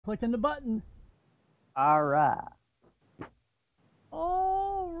Clicking the button. All right.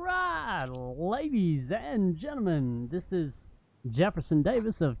 All right, ladies and gentlemen, this is Jefferson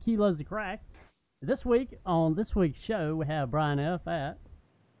Davis of Kilos of Crack. This week, on this week's show, we have Brian F. at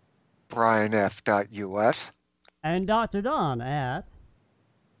BrianF.us. and Dr. Don at.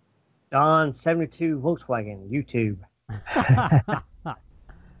 Don 72 Volkswagen YouTube. All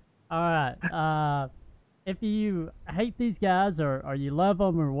right. If you hate these guys or you love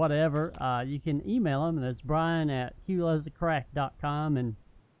them or whatever, you can email them. There's Brian at kilosofcrack.com and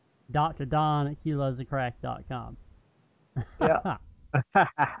Dr. Don at kilosofcrack.com. Yeah.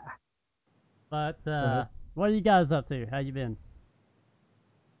 But what are you guys up to? How you been?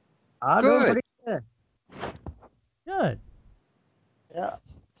 I'm Good. pretty good. Good. Yeah.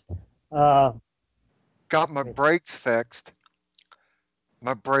 Uh, Got my brakes fixed.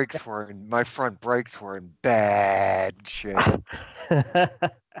 My front brakes were in bad shape.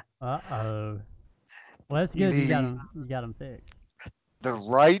 Uh-oh. Well, that's good. You got them fixed. The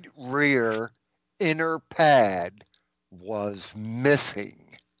right rear inner pad was missing.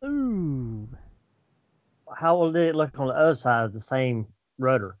 Ooh. How will it look on the other side of the same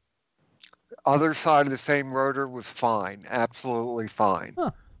rotor? Other side of the same rotor was fine, absolutely fine.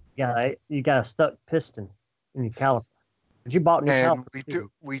 Huh. You got a stuck piston in your caliper. But you bought new And caliper.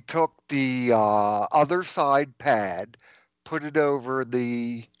 we took the other side pad, put it over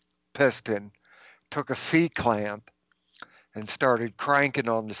the piston, took a C-clamp, and started cranking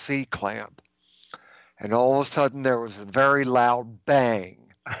on the C-clamp. And all of a sudden there was a very loud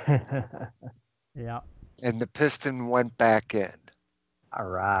bang, Yeah. and the piston went back in. All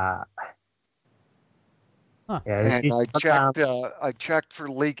right. Huh. Yeah, And I checked for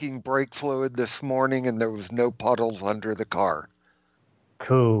leaking brake fluid this morning, and there was no puddles under the car.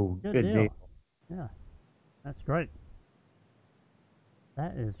 Cool. Good deal. deal. Yeah. That's great.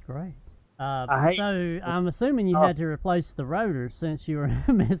 That is great. So I'm assuming you had to replace the rotor since you were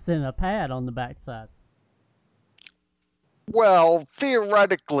missing a pad on the backside. Well,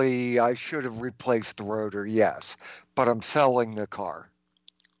 theoretically, I should have replaced the rotor, yes, but I'm selling the car.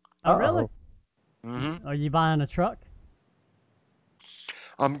 Oh, really? Mm-hmm. Are you buying a truck?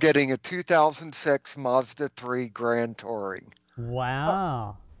 I'm getting a 2006 Mazda 3 Grand Touring.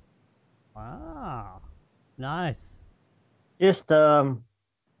 Wow. Wow. Nice. Just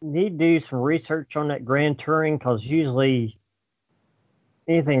need to do some research on that Grand Touring because usually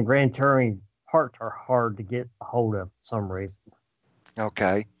anything Grand Touring parts are hard to get a hold of for some reason.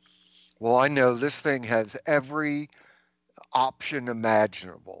 Okay. Well, I know this thing has every option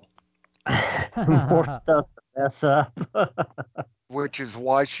imaginable, More stuff to mess up. which is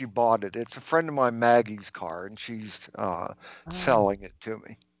why she bought it. It's a friend of mine, Maggie's car, and she's selling it to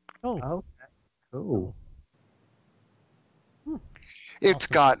me. Oh, Okay, cool. It's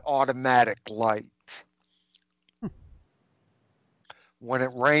Awesome. got automatic lights. When it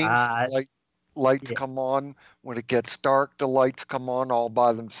rains, lights come on. When it gets dark, the lights come on all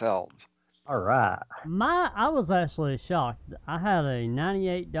by themselves. All right. I was actually shocked. I had a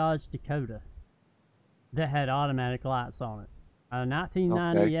 98 Dodge Dakota that had automatic lights on it. A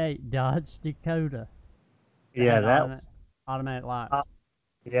 1998 Dodge Dakota. that Yeah, had that's automatic lights.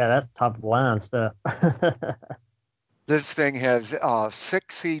 that's top of the line stuff. This thing has a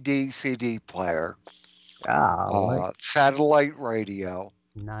 6 CD player, satellite radio,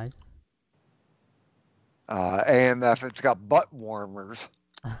 Nice. AMF. It's got butt warmers,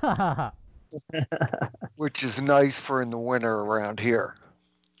 which is nice for in the winter around here.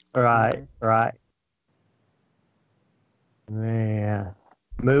 right. Man,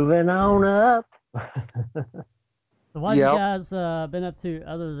 moving on up. So what have you guys been up to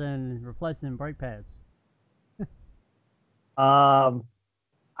other than replacing brake pads? I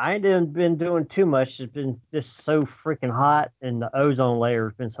ain't been doing too much. It's been just so freaking hot, and the ozone layer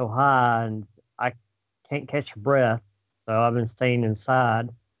has been so high, and I can't catch a breath. So I've been staying inside.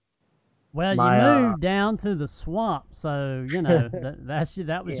 Well, My, you moved down to the swamp, so you know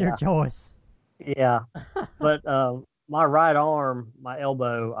that was your choice. Yeah, but my right arm, my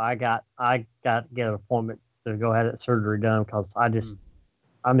elbow, I got to get an appointment to go have that surgery done because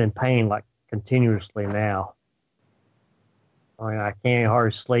I'm in pain like continuously now. I mean, I can't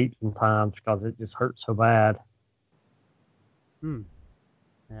hardly sleep sometimes because it just hurts so bad. Yeah,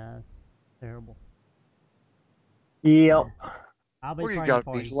 that's terrible. Yep. I'll be Well, you praying got to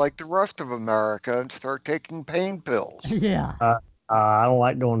for be you. like the rest of America and start taking pain pills. Yeah. I don't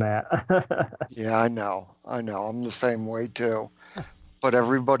like doing that. Yeah, I know. I'm the same way too. But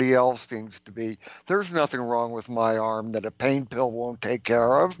everybody else seems to be. There's nothing wrong with my arm that a pain pill won't take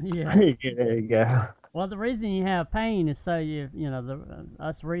care of. Yeah. There you go. Well, the reason you have pain is so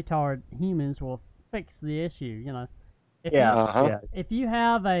us retard humans will fix the issue. If Yeah, Uh-huh. yeah, if you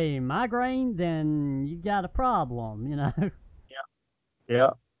have a migraine, then you got a problem. yeah.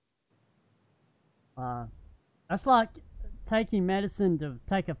 Uh, that's like taking medicine to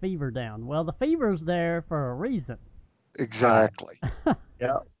take a fever down. Well, the fever's there for a reason. Exactly.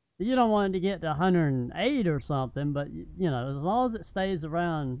 Yeah. You don't want it to get to 108 or something, but as long as it stays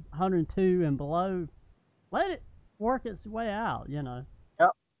around 102 and below, let it work its way out. Yep.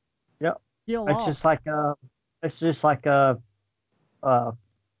 Yep. Heal It's off. just like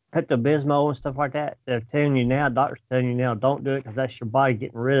Pepto-Bismol and stuff like that. They're telling you now, doctors telling you now, don't do it because that's your body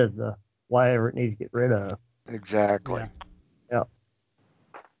getting rid of the whatever it needs to get rid of. Exactly. Yeah.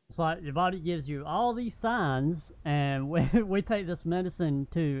 It's like your body gives you all these signs, and we take this medicine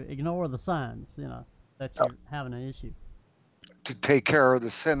to ignore the signs, that you're having an issue. To take care of the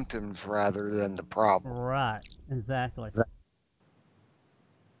symptoms rather than the problem. Right, exactly.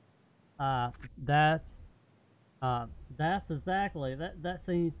 That's exactly, that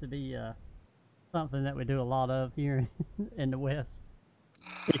seems to be something that we do a lot of here in the West.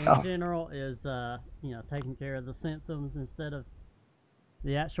 Yeah. In general, is taking care of the symptoms instead of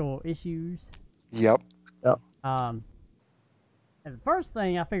the actual issues. Yep. And the first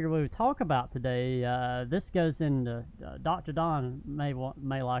thing I figured we would talk about today, this goes into Dr. Don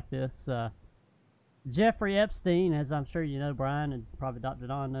may like this. Jeffrey Epstein, as I'm sure you know, Brian, and probably Dr.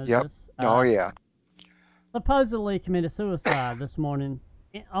 Don knows Yep. this. Oh yeah. Supposedly committed suicide this morning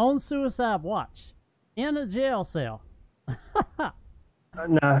on suicide watch in a jail cell.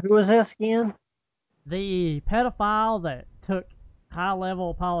 Now, who was this again? The pedophile that took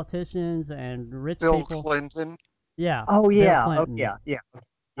high-level politicians and rich Bill people. Clinton. Yeah. Oh Bill yeah. Clinton.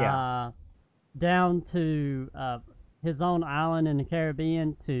 Yeah. Down to his own island in the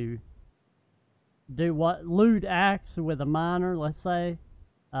Caribbean to do what lewd acts with a minor, let's say.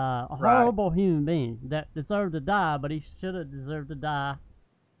 A horrible human being that deserved to die, but he should have deserved to die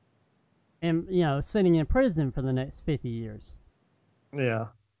and sitting in prison for the next 50 years. Yeah.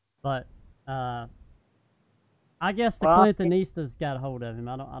 But I guess the Clintonistas got a hold of him.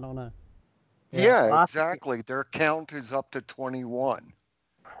 I don't know. Yeah, exactly. Their count is up to 21.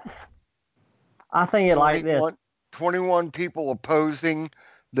 I think it like this. 21 people opposing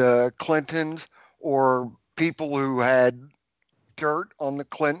the Clintons, or people who had dirt on the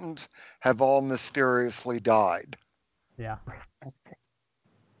Clintons, have all mysteriously died. Yeah.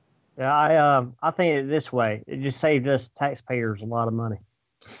 Yeah, I think it this way. It just saved us taxpayers a lot of money.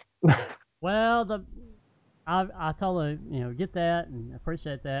 Well, I totally get that and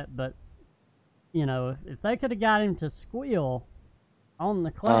appreciate that, but if they could have got him to squeal on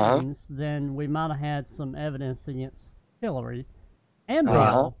the Clintons, then we might have had some evidence against Hillary and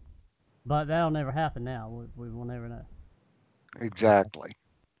Bill. But that'll never happen now. We will never know. Exactly.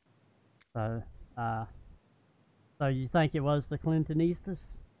 So, so you think it was the Clintonistas?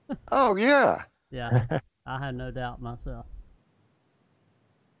 Oh yeah. Yeah, I had no doubt myself.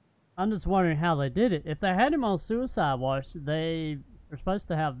 I'm just wondering how they did it. If they had him on suicide watch, they were supposed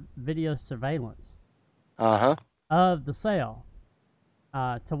to have video surveillance of the cell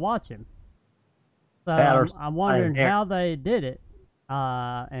to watch him. So I'm wondering how they did it.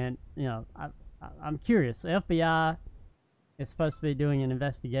 And I'm curious. The FBI is supposed to be doing an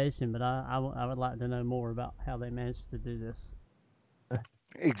investigation, but I would like to know more about how they managed to do this.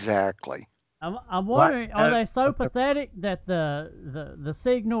 Exactly. I'm wondering, are they so pathetic that the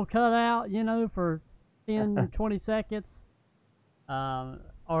signal cut out, for 10, 20 seconds?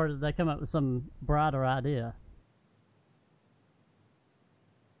 Or did they come up with some brighter idea?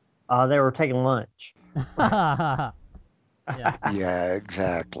 They were taking lunch. Yeah. Yeah,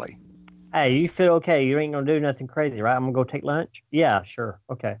 exactly. Hey, you feel okay? You ain't gonna do nothing crazy, right? I'm gonna go take lunch. Yeah, sure.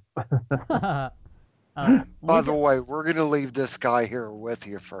 Okay. By the way, we're going to leave this guy here with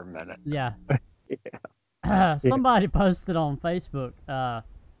you for a minute. Yeah. Somebody posted on Facebook.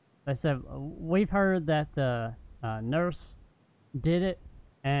 They said, we've heard that the nurse did it,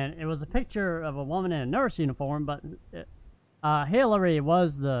 and it was a picture of a woman in a nurse uniform, but Hillary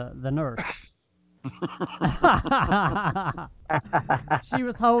was the nurse. She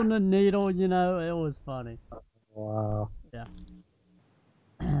was holding a needle, it was funny. Wow. Yeah.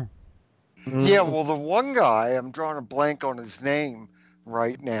 Yeah, well, the one guy, I'm drawing a blank on his name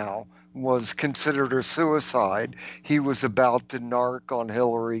right now, was considered a suicide. He was about to narc on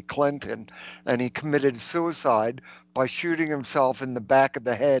Hillary Clinton, and he committed suicide by shooting himself in the back of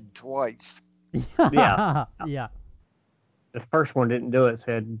the head twice. Yeah. Yeah. The first one didn't do it,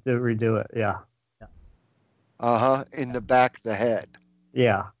 so had to redo it. Yeah. In the back of the head.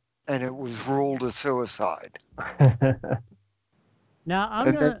 Yeah. and it was ruled a suicide. Now I'm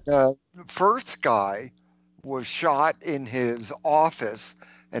And then gonna. the first guy was shot in his office,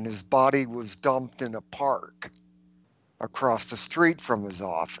 and his body was dumped in a park across the street from his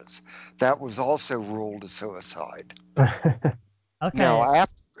office. That was also ruled a suicide. Okay. Now,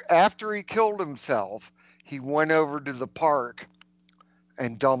 after he killed himself, he went over to the park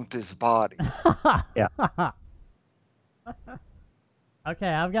and dumped his body. Yeah. Okay,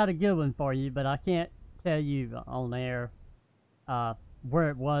 I've got a good one for you, but I can't tell you on air where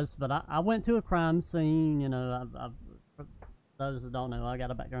it was. But I went to a crime scene. You know, for those that don't know, I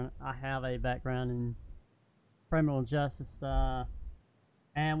have a background in criminal justice.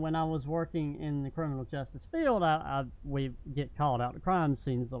 And when I was working in the criminal justice field, we get called out to crime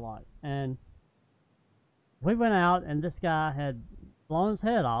scenes a lot. And we went out, and this guy had blown his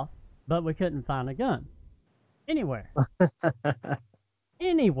head off, but we couldn't find a gun anywhere.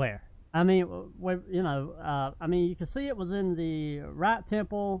 Anywhere. I mean, you could see it was in the right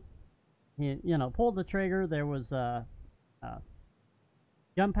temple. He, pulled the trigger. There was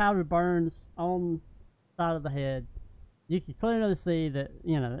gunpowder burns on the side of the head. You could clearly see that,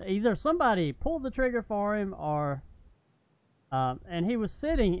 either somebody pulled the trigger for him or, and he was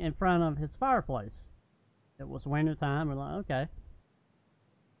sitting in front of his fireplace. It was winter time. We're like, okay.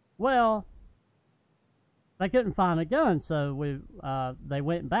 Well, they couldn't find a gun, so they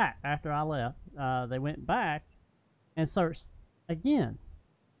went back after I left. They went back and searched again.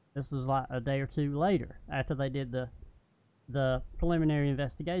 This was like a day or two later after they did the preliminary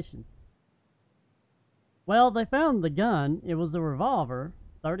investigation. Well, they found the gun. It was a revolver,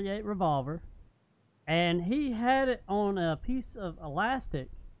 .38 revolver, and he had it on a piece of elastic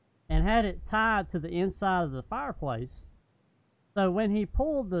and had it tied to the inside of the fireplace. So when he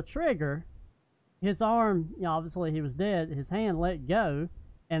pulled the trigger, his arm, obviously he was dead, his hand let go,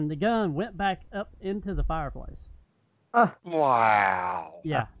 and the gun went back up into the fireplace. Wow.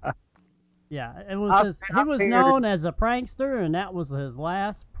 Yeah. Yeah, it was he was known as a prankster, and that was his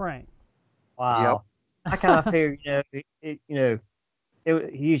last prank. Wow. Yep. I kind of figured, he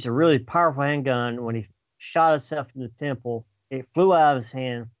used a really powerful handgun. When he shot himself in the temple, it flew out of his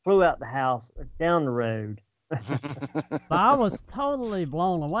hand, flew out the house, down the road. But I was totally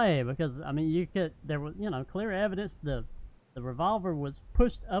blown away because, I mean, there was, clear evidence the revolver was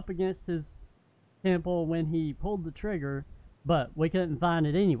pushed up against his temple when he pulled the trigger, but we couldn't find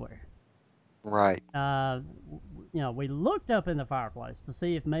it anywhere. Right. We looked up in the fireplace to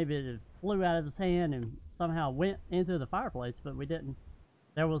see if maybe it flew out of his hand and somehow went into the fireplace, but we didn't.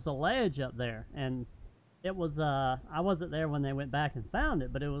 There was a ledge up there, and it was, I wasn't there when they went back and found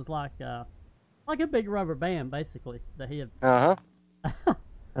it, but it was like a big rubber band, basically, that he had.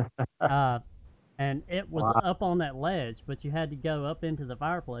 And it was up on that ledge, but you had to go up into the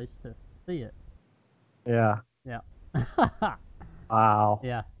fireplace to see it. Yeah. Yeah. Wow.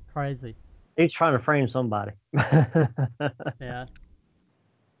 Yeah, crazy. He's trying to frame somebody. Yeah.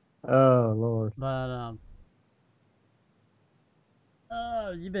 Oh, Lord. But,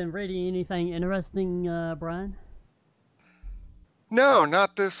 you been reading anything interesting, Brian? No,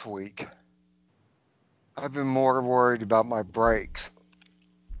 not this week. I've been more worried about my brakes.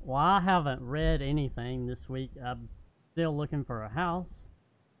 Well, I haven't read anything this week. I'm still looking for a house.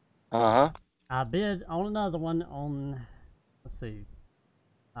 I bid on another one on, let's see,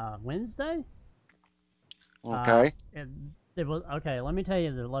 Wednesday. Okay. It was okay. Let me tell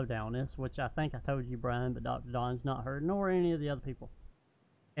you the lowdown on this, which I think I told you, Brian, but Dr. Don's not heard, nor any of the other people.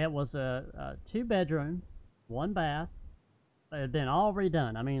 It was a 2-bedroom, 1 bath. It had been all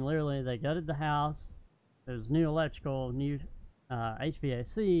redone. I mean, literally, they gutted the house. There was new electrical, new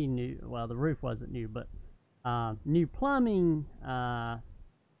HVAC, well, the roof wasn't new, but new plumbing.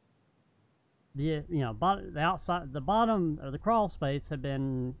 The outside, the bottom or the crawl space had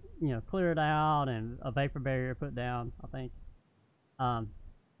been cleared out and a vapor barrier put down, I think. But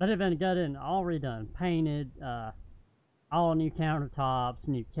it had been gutted and all redone, painted, all new countertops,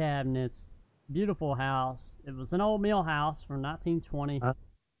 new cabinets, beautiful house. It was an old mill house from 1920.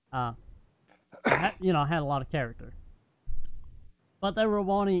 Had a lot of character. But they were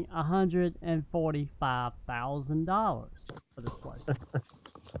wanting $145,000 for this place.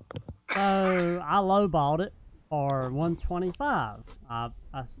 So I lowballed it for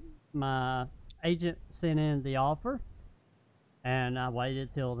 $125,000. My agent sent in the offer, and I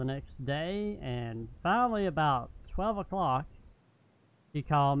waited till the next day, and finally about 12 o'clock, he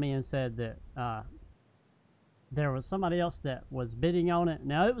called me and said that there was somebody else that was bidding on it.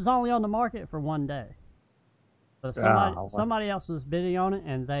 Now, it was only on the market for 1 day. But somebody else was bidding on it,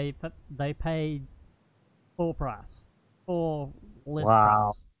 and they paid full price, full list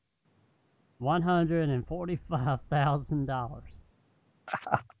price. $145,000.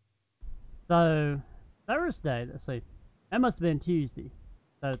 So Thursday, let's see, that must have been Tuesday.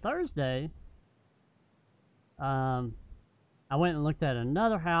 So Thursday, I went and looked at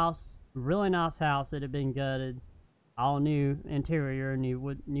another house, really nice house that had been gutted, all new interior,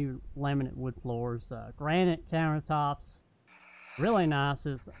 new laminate wood floors, granite countertops, really nice.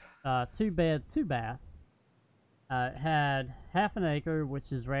 It's 2-bed, 2-bath. It had half an acre,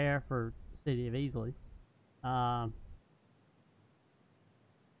 which is rare for the city of Easley.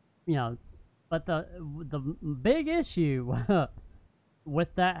 You know, but the big issue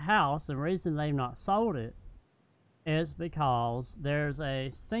with that house, the reason they've not sold it, is because there's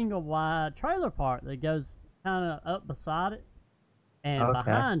a single wide trailer park that goes kind of up beside it and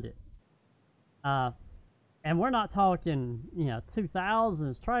behind it. And we're not talking,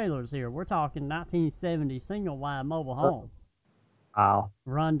 2000s trailers here. We're talking 1970 single wide mobile home. Wow.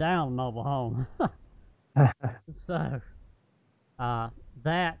 Run down mobile home. So,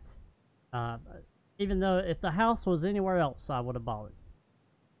 even though if the house was anywhere else, I would have bought it.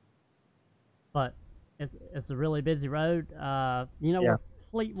 But it's a really busy road. Where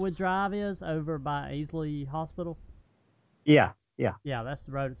Fleetwood Drive is over by Easley Hospital? Yeah. Yeah, that's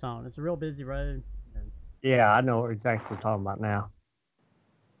the road it's on. It's a real busy road. Yeah, I know exactly what you're talking about now.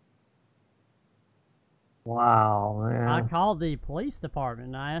 Wow, man. I called the police department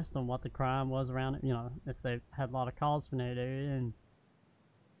and I asked them what the crime was around it, if they had a lot of calls from that area. And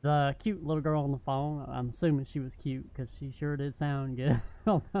the cute little girl on the phone, I'm assuming she was cute because she sure did sound good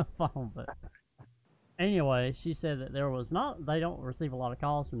on the phone. But anyway, she said that they don't receive a lot of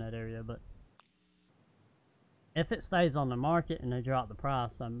calls from that area, but if it stays on the market and they drop the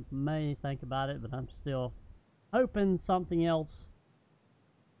price, I may think about it, but I'm still hoping something else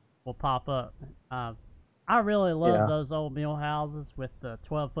will pop up. I really love those old mill houses with the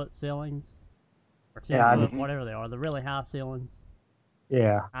 12-foot ceilings, or 10-foot, whatever they are, the really high ceilings.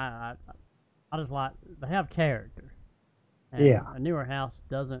 Yeah. I just like, they have character. And a newer house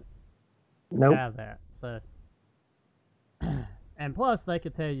doesn't have that. So, and plus they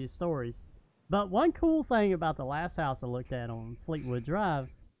could tell you stories. But one cool thing about the last house I looked at on Fleetwood Drive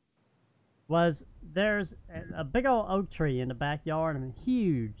was there's a big old oak tree in the backyard. I mean,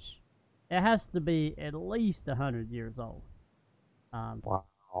 huge. It has to be at least 100 years old.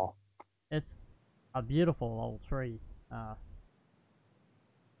 Wow. It's a beautiful old tree. I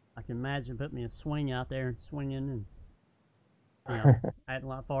can imagine putting me a swing out there and swinging and, acting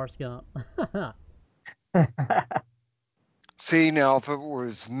like Forrest Gump. See, now, if it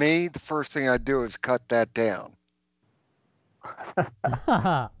was me, the first thing I'd do is cut that down.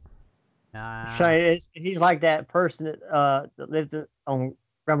 So he's like that person that lived on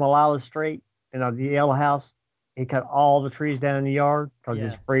Grandma Lila's Street in the yellow house. He cut all the trees down in the yard because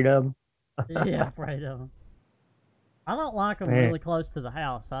he's afraid of them. Yeah, afraid of them. I don't like them really close to the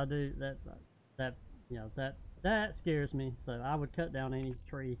house. I do that scares me. So I would cut down any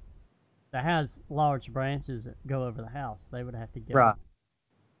tree that has large branches that go over the house. They would have to go. Right.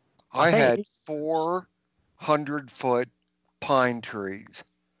 I had 400-foot pine trees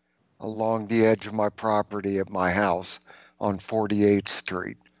along the edge of my property at my house on 48th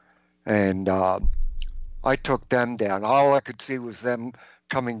Street. And I took them down. All I could see was them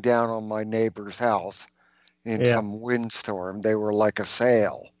coming down on my neighbor's house in some windstorm. They were like a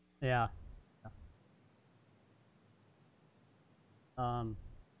sail. Yeah.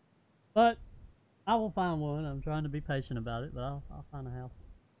 But I will find one. I'm trying to be patient about it, but I'll find a house.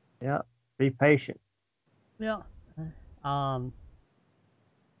 Yeah, be patient. Yeah. I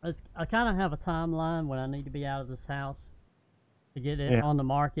kind of have a timeline when I need to be out of this house to get it on the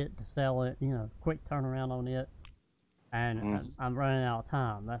market, to sell it, quick turnaround on it. And I'm running out of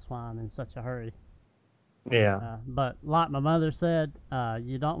time. That's why I'm in such a hurry. Yeah. But like my mother said,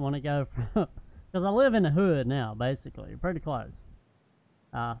 you don't want to go because I live in the hood now, basically, pretty close.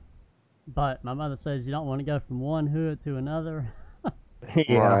 But my mother says you don't want to go from one hood to another.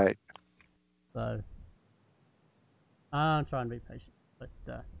 Right. So I'm trying to be patient. But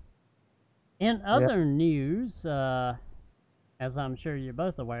in other news, as I'm sure you're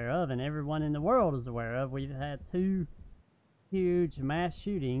both aware of, and everyone in the world is aware of, we've had 2 huge mass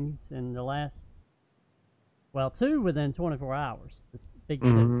shootings in the last, 2 within 24 hours. Big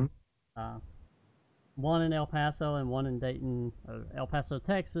shooting. One in El Paso and one in Dayton, El Paso,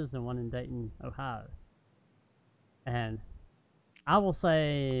 Texas, and one in Dayton, Ohio. And I will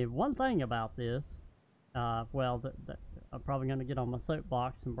say one thing about this. I'm probably going to get on my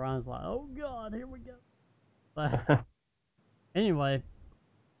soapbox, and Brian's like, "Oh God, here we go." But anyway,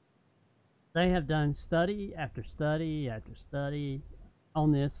 they have done study after study after study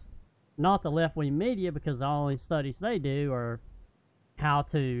on this not the left-wing media, because the only studies they do are how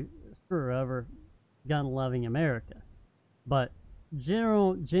to screw over gun-loving America. But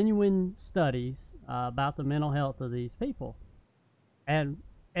genuine studies about the mental health of these people. And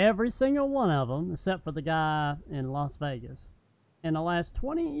every single one of them, except for the guy in Las Vegas, in the last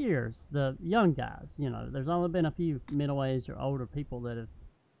 20 years, the young guys, there's only been a few middle-aged or older people that have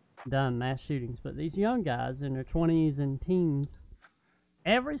done mass shootings, but these young guys in their 20s and teens,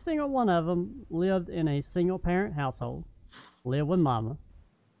 every single one of them lived in a single-parent household, lived with mama,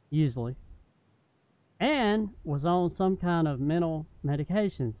 usually, and was on some kind of mental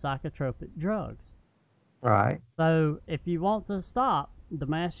medication, psychotropic drugs. Right. So if you want to stop the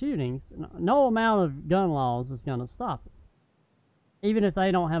mass shootings, no amount of gun laws is going to stop it. Even if they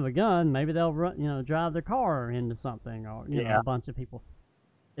don't have a gun, maybe they'll drive their car into something, or a bunch of people.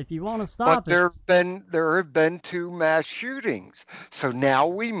 If you want to stop there have been 2 mass shootings, so now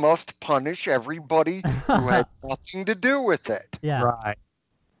we must punish everybody who had nothing to do with it. Yeah. Right.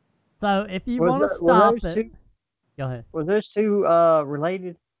 So if you want to stop it, go ahead. Were those 2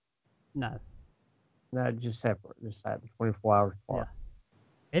 related? No. No, just separate. Just 24 hours apart.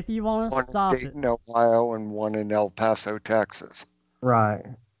 Yeah. If you want to stop it. One in Dayton, Ohio, and one in El Paso, Texas. Right.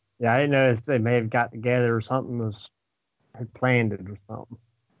 Yeah, I didn't know if they may have got together or something had planned it or something.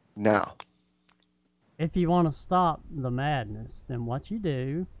 No. If you want to stop the madness, then what you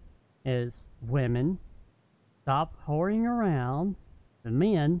do is women stop whoring around, the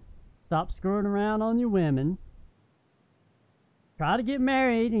men stop screwing around on your women, try to get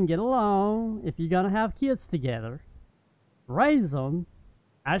married and get along. If you're going to have kids together, raise them.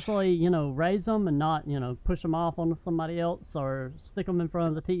 Actually, raise them and not, push them off onto somebody else or stick them in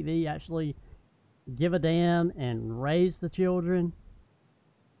front of the TV. Actually give a damn and raise the children,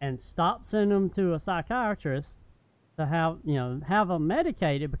 and stop sending them to a psychiatrist to have them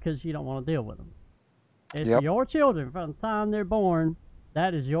medicated because you don't want to deal with them. It's your children from the time they're born.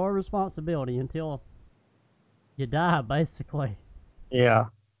 That is your responsibility until you die, basically. Yeah.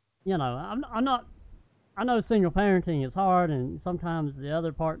 I'm not. I know single parenting is hard, and sometimes the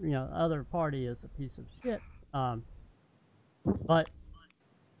other party is a piece of shit. But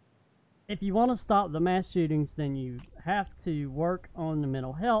if you want to stop the mass shootings, then you have to work on the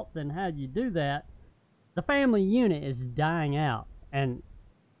mental health. And how do you do that? The family unit is dying out, and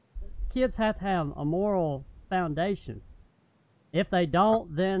kids have to have a moral foundation. If they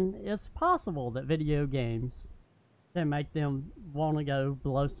don't, then it's possible that video games can make them want to go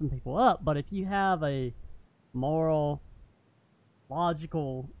blow some people up. But if you have a moral,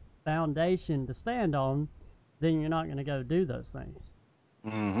 logical foundation to stand on, then you're not going to go do those things.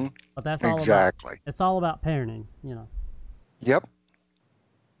 Mm-hmm. But that's all exactly. It's all about parenting, Yep.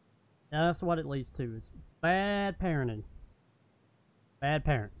 And that's what it leads to, is bad parenting. Bad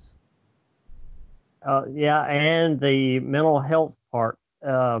parents. Yeah, and the mental health part.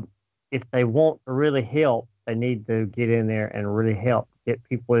 If they want to really help, they need to get in there and really help. Get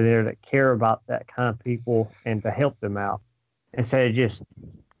people in there that care about that kind of people and to help them out, instead of just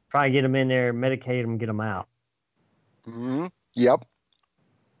try to get them in there, medicate them, get them out. Mm-hmm. Yep.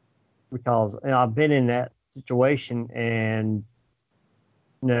 Because I've been in that situation, and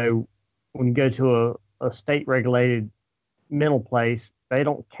when you go to a state-regulated mental place, they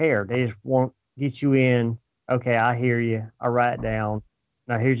don't care. They just want to get you in. Okay, I hear you. I write it down.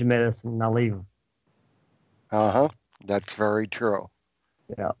 Now here's your medicine, and I leave them. Uh-huh. That's very true.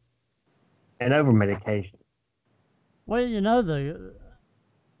 Yeah. And over medication. Well,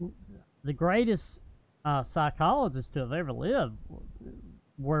 the greatest psychologists to have ever lived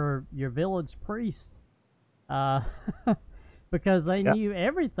were your village priests, because they knew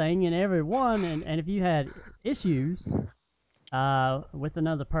everything and everyone, and if you had issues with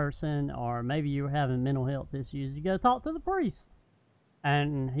another person, or maybe you were having mental health issues, you go talk to the priest,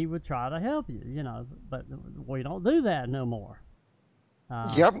 and he would try to help you, but we don't do that no more.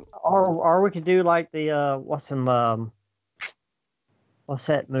 Yep. Or we could do like the what's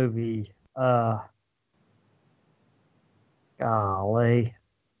that movie? Golly,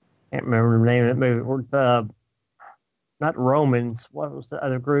 can't remember the name of that movie. Not Romans. What was the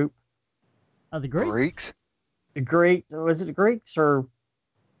other group? The Greeks. The Greeks. Was it the Greeks, or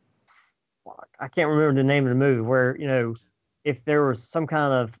I can't remember the name of the movie, where if there was some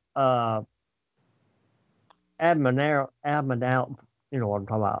kind of abnormal, you know what I'm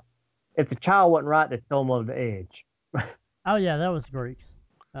talking about. If the child wasn't right, they throw him over the edge. Oh yeah, that was Greeks.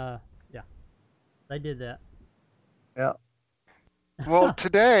 Yeah, they did that. Yeah. Well,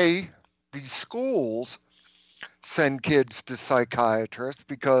 today these schools send kids to psychiatrists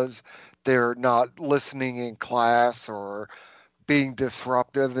because they're not listening in class or being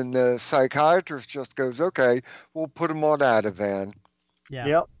disruptive, and the psychiatrist just goes, okay, we'll put him on Ativan. Yeah.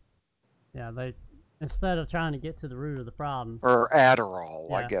 Yep. Yeah, they instead of trying to get to the root of the problem. Or Adderall,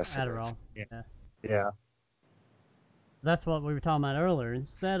 Yeah, I guess it is. Adderall. Yeah. Yeah. That's what we were talking about earlier.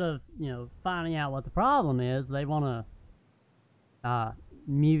 Instead of finding out what the problem is, they want to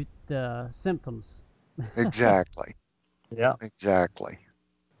mute the symptoms. Exactly. Yeah. Exactly.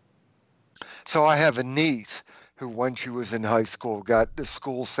 So I have a niece who, when she was in high school, got the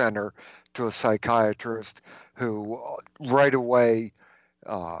school center to a psychiatrist who right away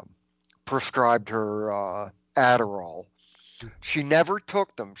prescribed her Adderall. She never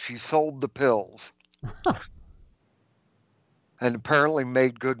took them. She sold the pills. And apparently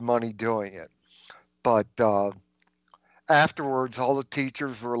made good money doing it. But afterwards, all the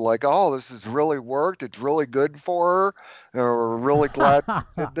teachers were like, oh, this has really worked. It's really good for her. And we're really glad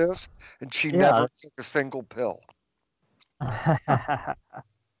she did this. And she never took a single pill.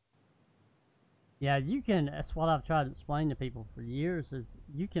 Yeah, you can. That's what I've tried to explain to people for years. Is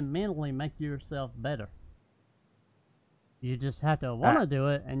you can mentally make yourself better. You just have to want to do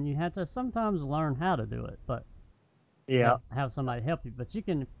it, and you have to sometimes learn how to do it. But have somebody help you. But you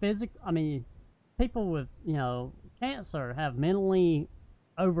can people with cancer have mentally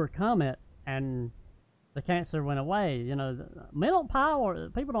overcome it, and the cancer went away. The mental power.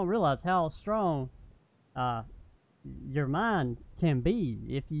 People don't realize how strong your mind can be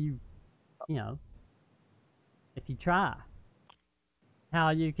if you try. How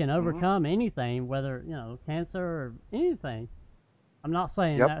you can overcome anything, whether cancer or anything. I'm not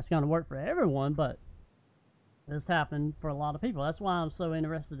saying that's going to work for everyone, but this happened for a lot of people. That's why I'm so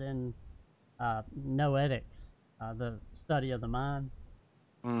interested in noetics, the study of the mind.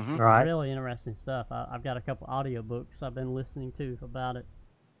 Right. Really interesting stuff. I've got a couple audiobooks I've been listening to about it.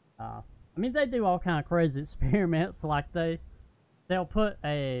 They do all kind of crazy experiments. Like they'll put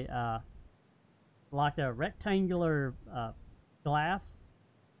a rectangular glass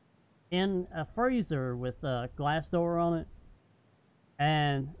in a freezer with a glass door on it,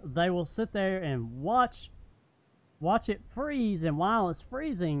 and they will sit there and watch it freeze. And while it's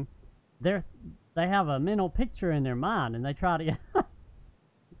freezing, they have a mental picture in their mind, and they try to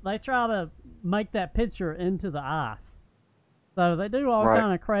make that picture into the ice. So they do all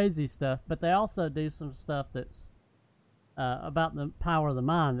kind of crazy stuff, but they also do some stuff that's about the power of the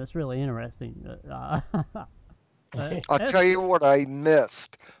mind that's really interesting. I'll tell you what I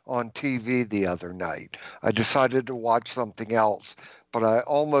missed on TV the other night. I decided to watch something else, but I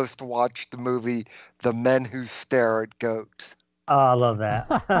almost watched the movie The Men Who Stare at Goats. Oh, I love that.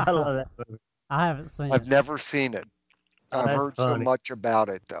 I love that movie. I haven't seen it. I've never seen it. I've heard so much about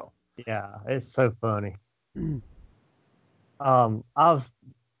it, though. Yeah, it's so funny.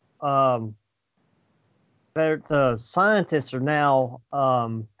 The scientists are now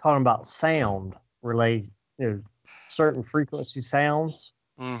talking about sound related, certain frequency sounds.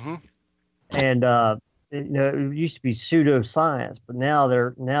 Mm-hmm. And it used to be pseudoscience, but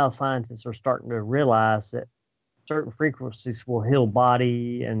now scientists are starting to realize that certain frequencies will heal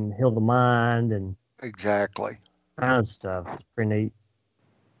body and heal the mind and exactly kind of stuff. It's pretty neat.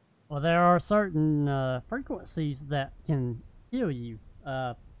 Well, there are certain frequencies that can heal you.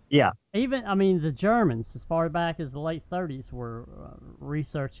 Even the Germans, as far back as the late 30s, were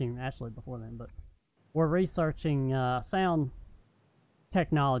researching, actually before then, but were researching sound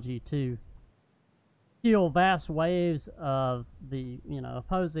technology to heal vast waves of the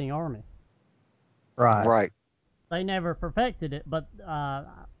opposing army. Right. They never perfected it, but I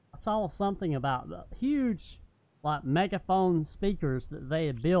saw something about huge, like megaphone speakers that they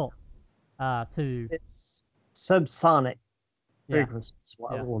had built to. It's subsonic frequencies.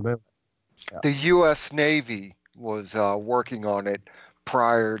 What we'll do. The U.S. Navy was working on it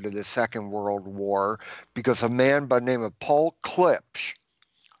prior to the Second World War because a man by the name of Paul Klipsch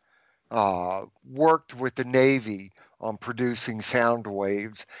worked with the Navy on producing sound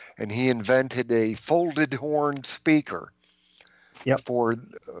waves, and he invented a folded horn speaker for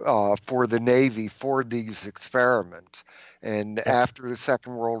the Navy for these experiments. And after the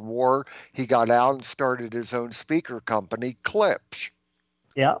Second World War, he got out and started his own speaker company, Klipsch.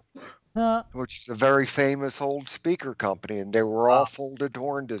 Yeah. Which is a very famous old speaker company, and they were all folded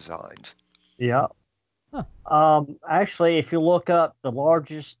horn designs. Yeah. Actually, if you look up the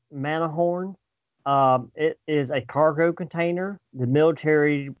largest Matterhorn, it is a cargo container. The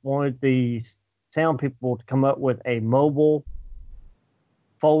military wanted the sound people to come up with a mobile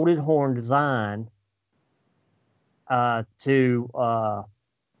folded horn design to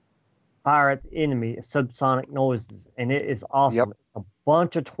fire at the enemy, subsonic noises, and it is awesome. Yep. It's a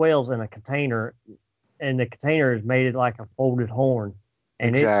bunch of 12s in a container, and the container is made like a folded horn,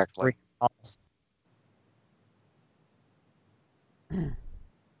 and Exactly. it's awesome.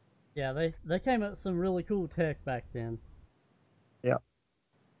 Yeah, they came up with some really cool tech back then. Yeah.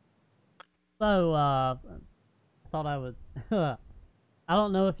 So I thought I would. I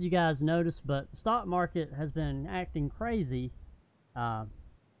don't know if you guys noticed, but the stock market has been acting crazy. Uh,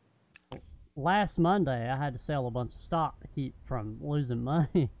 Last Monday, I had to sell a bunch of stock to keep from losing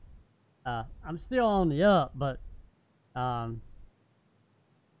money. I'm still on the up, but I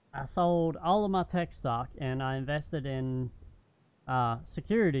sold all of my tech stock and I invested in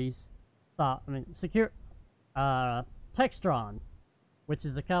securities stock. I mean, Textron, which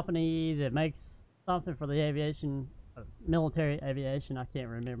is a company that makes something for the aviation, military aviation. I can't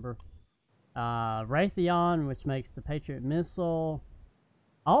remember. Raytheon, which makes the Patriot missile.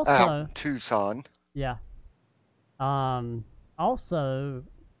 Also, Out in Tucson. yeah. Also,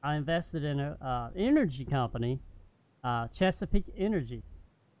 I invested in a energy company, Chesapeake Energy.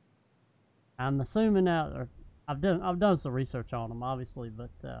 I'm assuming that, or I've done some research on them, obviously, but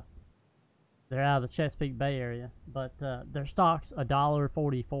they're out of the Chesapeake Bay area. But their stock's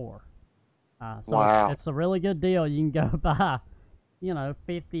 $1.44. So Wow. it's a really good deal. You can go buy,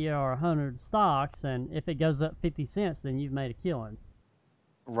 50 or 100 stocks, and if it goes up 50 cents, then you've made a killing.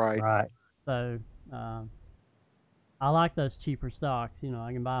 Right. Right. So I like those cheaper stocks.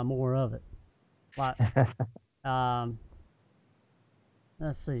 I can buy more of it. Like,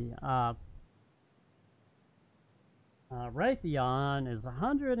 let's see. Raytheon is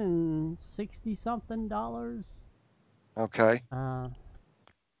 $160 something. Okay. Uh,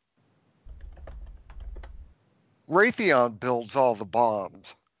 Raytheon builds all the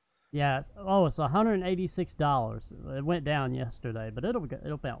bombs. yeah. It's $186. It went down yesterday, but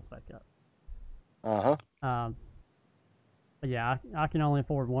it'll bounce back up. Uh-huh. But yeah, I can only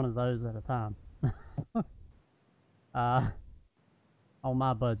afford one of those at a time. On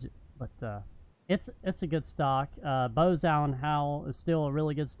my budget, but it's a good stock. Bose Allen Howell is still a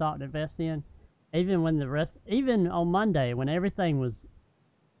really good stock to invest in, even on Monday when everything was,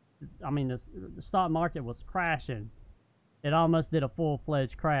 the stock market was crashing. It almost did a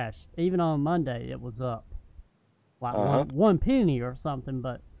full-fledged crash. Even on Monday, it was up like one penny or something.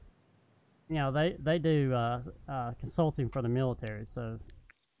 But they do consulting for the military, so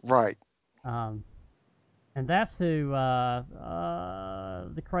right. And that's who the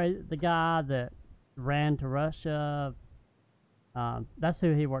guy that ran to Russia. That's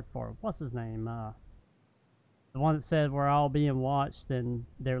who he worked for. What's his name? The one that said we're all being watched and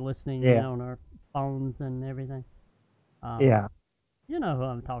they're listening in on our phones and everything. Yeah. You know who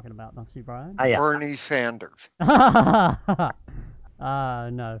I'm talking about, don't you, Brian? Yeah. Bernie Sanders. No.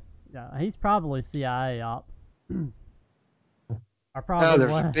 Yeah, he's probably CIA op. No,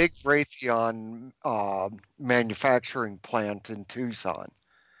 there's a big Raytheon manufacturing plant in Tucson.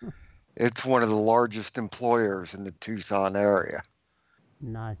 It's one of the largest employers in the Tucson area.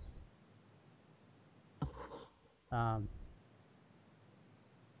 Nice. Yeah,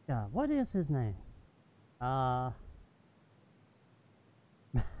 what is his name?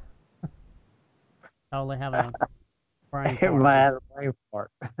 Totally have a brain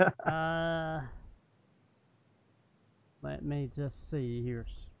fart. Let me just see here.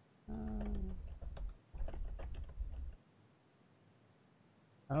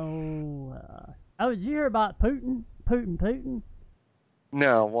 Did you hear about Putin? Putin?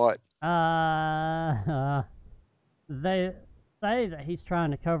 No, what? They say that he's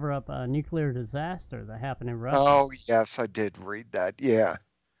trying to cover up a nuclear disaster that happened in Russia. Oh, yes, I did read that. Yeah.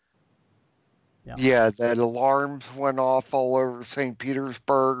 Yeah. Yeah, that alarms went off all over St.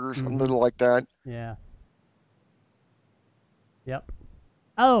 Petersburg or something like that. Yeah. Yep.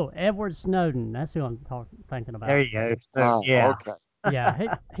 Oh, Edward Snowden. That's who I'm thinking about. There you go. Oh, yeah. okay.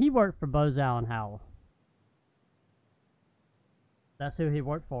 Yeah, he worked for Bose Allen Howell. That's who he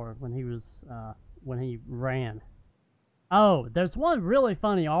worked for when he ran. Oh, there's one really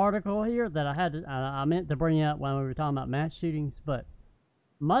funny article here that I meant to bring up when we were talking about mass shootings, but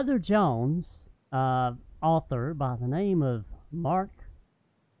Mother Jones, author by the name of Mark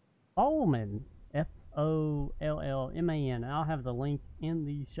Follman, Follman. I'll have the link in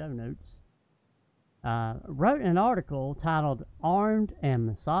the show notes. Wrote an article titled "Armed and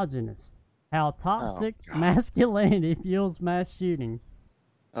Misogynist: How Toxic Masculinity Fuels Mass Shootings."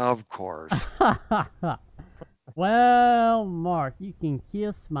 Of course. Well, Mark, you can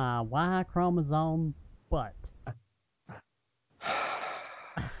kiss my Y chromosome butt.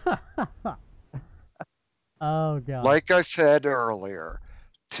 Oh, God. Like I said earlier,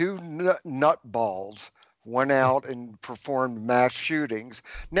 two nutballs went out and performed mass shootings.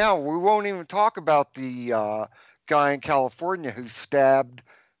 Now, we won't even talk about the guy in California who stabbed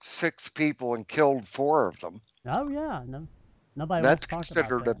 6 people and killed 4 of them. Oh yeah, no, nobody That's wants to talk about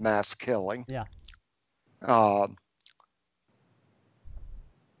considered that. a mass killing. Yeah.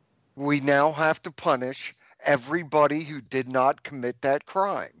 We now have to punish everybody who did not commit that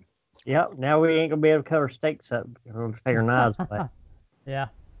crime. Yep. Now we ain't gonna be able to cut our steaks up. We're gonna take our knives away. Yeah.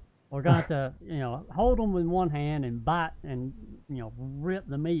 We're going to, hold them with one hand and bite and, rip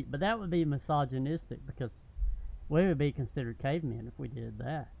the meat. But that would be misogynistic because we would be considered cavemen if we did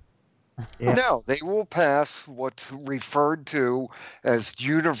that. Yeah. No, they will pass what's referred to as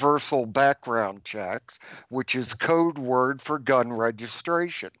universal background checks, which is code word for gun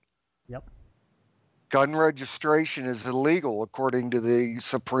registration. Yep. Gun registration is illegal according to the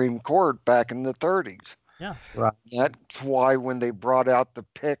Supreme Court back in the 30s. Yeah. Right. That's why when they brought out the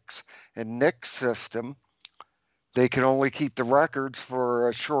PICS and NICS system, they can only keep the records for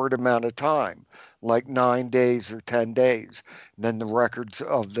a short amount of time, like 9 days or 10 days. And then the records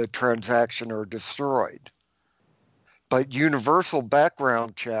of the transaction are destroyed. But universal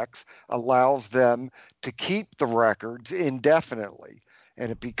background checks allows them to keep the records indefinitely.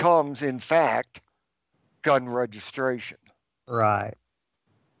 And it becomes, in fact, gun registration. Right.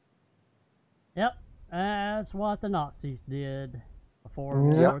 Yep. That's what the Nazis did before Yep.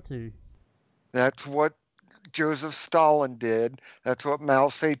 World War II. That's what Joseph Stalin did. That's what Mao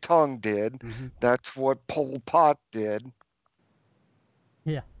Zedong did. Mm-hmm. That's what Pol Pot did.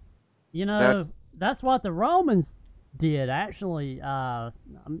 Yeah. That's what the Romans did, actually.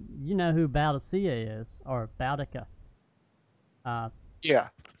 You know who Boudicca is, or Boudica. Yeah.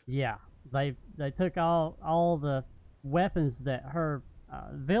 Yeah. They took all the weapons that her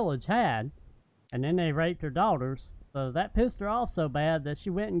village had, and then they raped her daughters. So that pissed her off so bad that she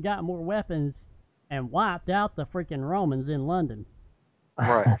went and got more weapons and wiped out the freaking Romans in London.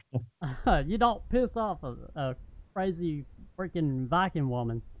 Right. You don't piss off a crazy freaking Viking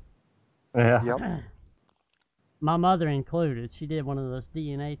woman. Yeah. Yep. My mother included. She did one of those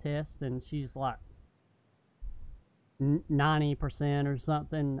DNA tests, and she's like 90% or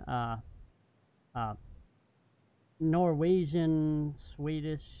something. Norwegian,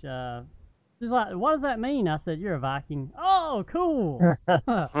 Swedish. She's like, "What does that mean?" I said, "You're a Viking." Oh, cool.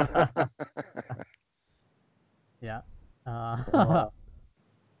 Yeah. Wow.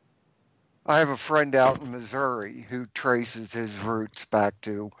 I have a friend out in Missouri who traces his roots back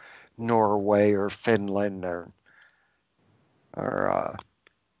to Norway or Finland or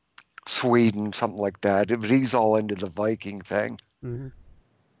Sweden, something like that. But he's all into the Viking thing. Mm-hmm.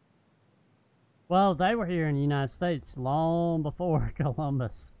 Well, they were here in the United States long before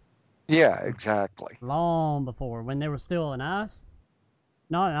Columbus. Yeah, exactly. Long before, when there was still not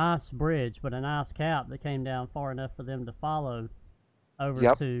an ice bridge, but an ice cap that came down far enough for them to follow over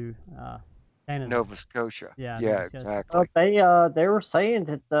Yep. to Canada. Nova Scotia. Yeah, Yeah, Nova Scotia. exactly. They were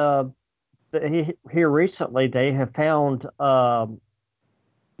saying that here recently they have found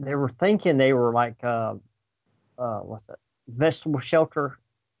they were thinking they were like what's that, vegetable shelter,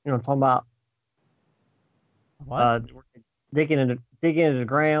 what I'm talking about. What? Digging into the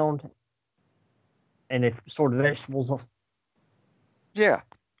ground, and they stored vegetables. Yeah.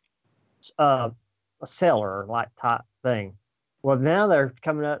 A cellar like type thing. Well, now they're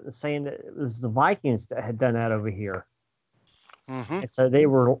coming up and saying that it was the Vikings that had done that over here, Mm-hmm. and so they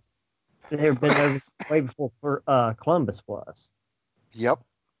had been over way before Columbus was. Yep.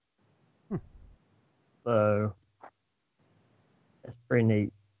 So that's pretty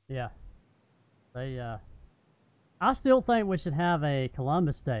neat. Yeah. They. I still think we should have a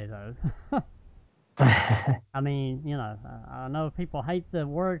Columbus Day, though. I mean, I know people hate the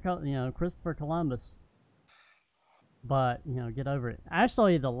word, Christopher Columbus, but, get over it.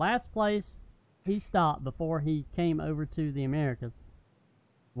 Actually, the last place he stopped before he came over to the Americas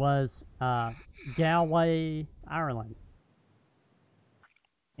was Galway, Ireland.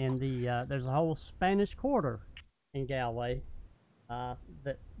 And there's a whole Spanish Quarter in Galway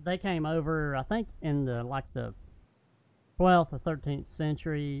that they came over, I think, in the 12th or 13th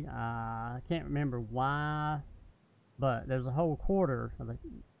century. I can't remember why, but there's a whole quarter of the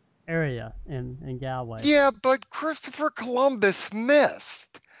area in Galway. Yeah, but Christopher Columbus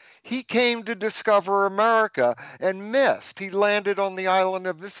missed. He came to discover America and missed. He landed on the island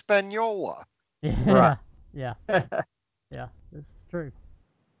of Hispaniola. Yeah, Right. yeah, yeah. This is true.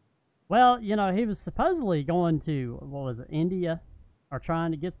 Well, he was supposedly going to, what was it, India, or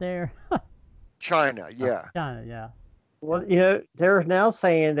trying to get there. China, yeah. China, yeah. Well, they're now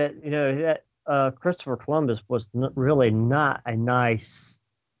saying that that Christopher Columbus was really not a nice,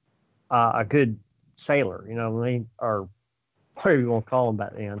 a good sailor, you know what I mean, or whatever you want to call him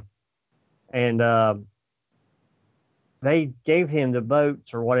back then. And they gave him the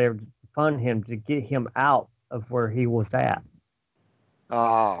boats or whatever to fund him to get him out of where he was at,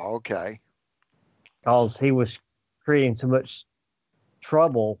 Ah, okay. because he was creating so much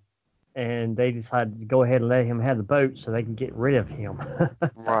trouble, and they decided to go ahead and let him have the boat so they can get rid of him.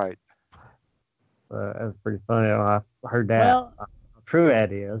 Right. That was pretty funny. I heard that. Well, How true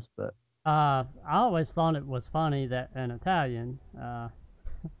that is, but I always thought it was funny that an Italian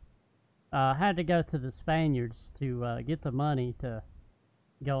had to go to the Spaniards to get the money to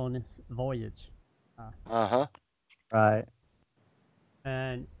go on this voyage. Uh-huh. right.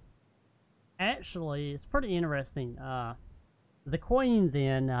 And actually, it's pretty interesting. The queen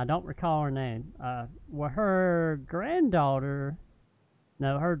then, I don't recall her name, well, her granddaughter,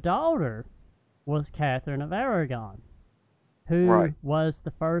 no, her daughter was Catherine of Aragon, who Right. was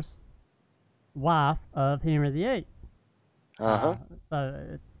the first wife of Henry VIII. Uh-huh.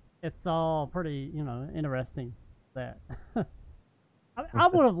 So it's all pretty, interesting that. I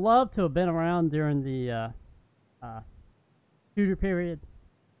would have loved to have been around during the Tudor period,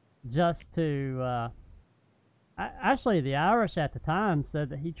 just to. Actually, the Irish at the time said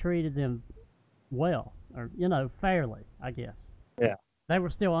that he treated them well, or fairly, I guess. Yeah. They were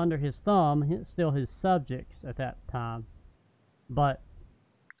still under his thumb, still his subjects at that time, but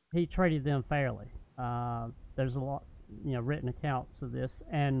he treated them fairly. There's a lot, written accounts of this,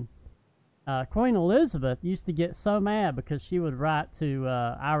 and Queen Elizabeth used to get so mad because she would write to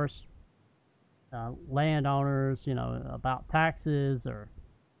Irish landowners, about taxes or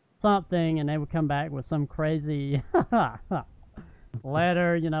something, and they would come back with some crazy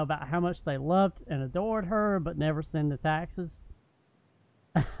letter, about how much they loved and adored her, but never send the taxes.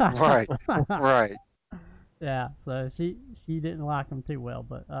 Right. Right. Yeah, so she didn't like them too well,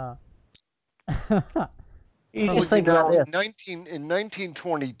 but You Well, just think about this. in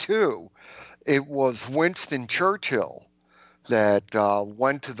 1922, it was Winston Churchill that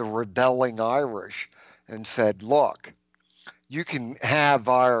went to the rebelling Irish and said, "Look, you can have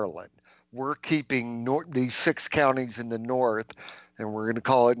Ireland. We're keeping these 6 counties in the north, and we're going to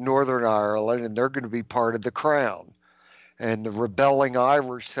call it Northern Ireland, and they're going to be part of the crown." And the rebelling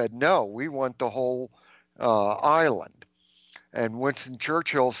Irish said, "No, we want the whole island." And Winston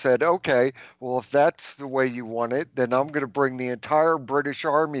Churchill said, "Okay, well, if that's the way you want it, then I'm going to bring the entire British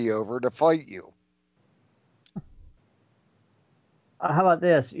army over to fight you." How about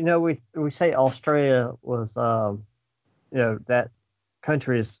this? We say Australia was, that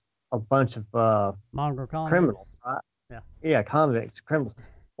country is a bunch of mongrel convicts. criminals, right? Yeah. Yeah, convicts, criminals.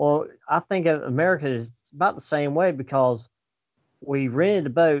 Well, I think of America is about the same way, because we rented a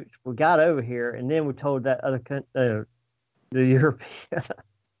boat, we got over here, and then we told that other country, the European,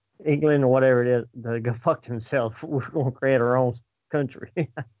 England or whatever it is, to go fuck themselves. We're going to create our own country.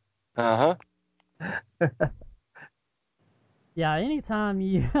 Uh-huh. Yeah, anytime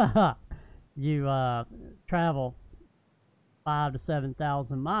you travel 5 to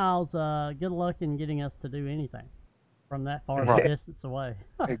 7,000 miles, good luck in getting us to do anything from that far Right. distance away.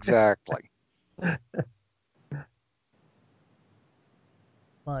 Exactly.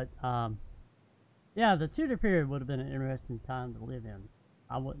 But yeah, the Tudor period would have been an interesting time to live in.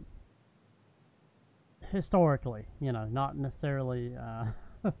 I wouldn't historically, not necessarily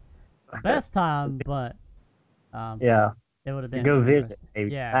best time, but Yeah, it would have to been go visit, interesting.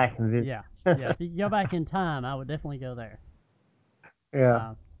 maybe Yeah, back and visit. yeah. If you could go back in time, I would definitely go there.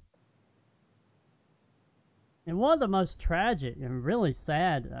 Yeah. And one of the most tragic and really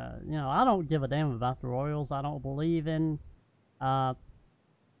sad, I don't give a damn about the royals. I don't believe in I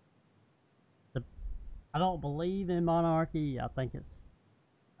don't believe in monarchy. I think it's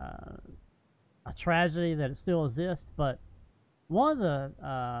a tragedy that it still exists. But one of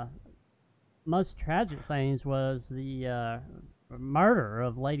the most tragic things was the murder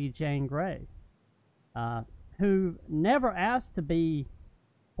of Lady Jane Grey, who never asked to be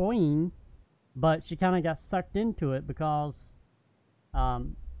queen, but she kind of got sucked into it because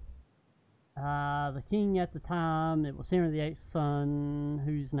the king at the time, it was Henry VIII's son,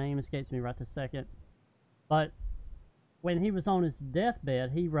 whose name escapes me right this second. But when he was on his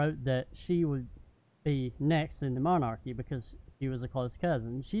deathbed, he wrote that she would be next in the monarchy because she was a close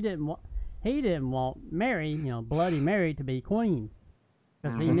cousin. He didn't want Mary, Bloody Mary, to be queen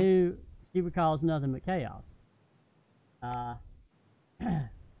because he knew she would cause nothing but chaos.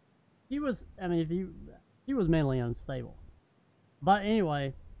 She was mentally unstable. But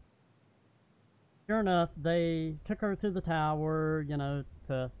anyway, sure enough, they took her to the Tower,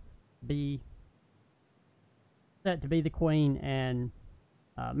 to be set to be the queen, and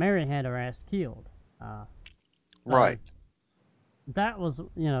Mary had her ass killed. So Right. that was,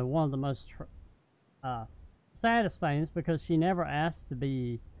 one of the most saddest things because she never asked to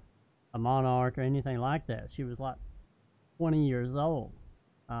be a monarch or anything like that. She was like 20 years old.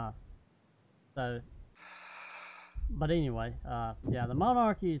 Uh, so, but anyway, yeah, the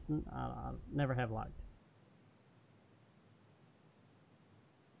monarchy is, I never have liked.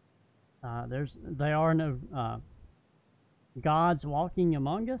 There are no gods walking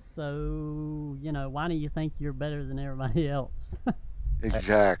among us, so why do you think you're better than everybody else?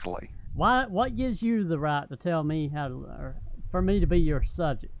 Exactly. What gives you the right to tell me how to, or for me to be your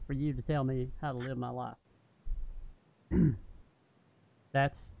subject, for you to tell me how to live my life?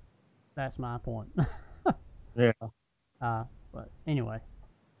 that's that's my point. Yeah. But anyway,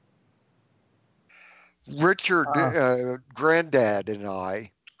 Richard, Uh, Granddad, and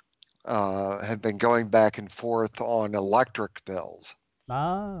I have been going back and forth on electric bills,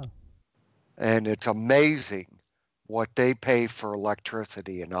 ah, and it's amazing what they pay for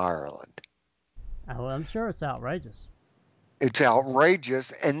electricity in Ireland. well, I'm sure it's outrageous. It's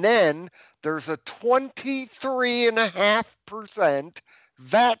outrageous. And then there's a 23.5%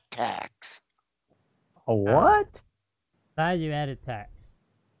 VAT tax. a what? Value added tax.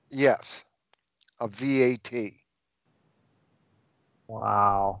 Yes, a VAT.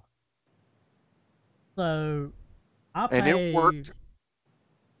 Wow. So I And it pay worked.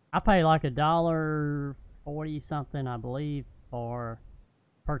 I pay like $1.40 something, I believe, for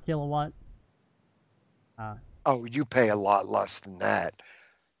per kilowatt. Uh, Oh, you pay a lot less than that.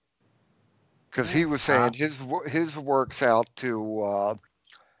 Because he was Uh, saying his works out to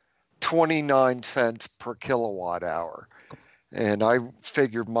 29 cents per kilowatt hour. And I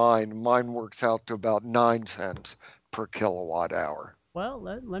figured mine works out to about 9 cents per kilowatt hour. well,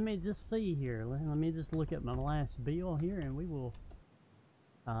 let me just see here. Let me just look at my last bill here, and we will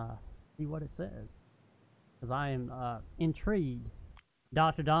uh, see what it says. Because I am intrigued.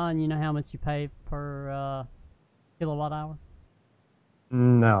 Dr. Don, you know how much you pay per kilowatt hour?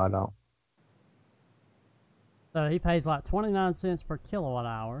 no, I don't. So he pays like 29 cents per kilowatt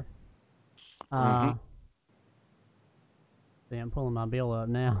hour. Hmm. See, I'm pulling my bill up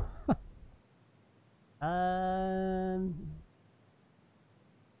now. um,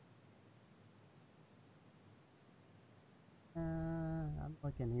 I'm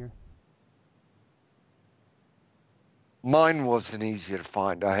looking here. Mine wasn't easy to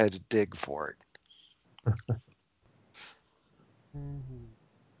find. I had to dig for it. Mm-hmm.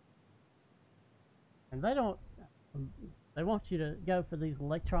 And they don't. They want you to go for these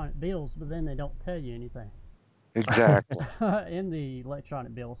electronic bills, but then they don't tell you anything Exactly. in the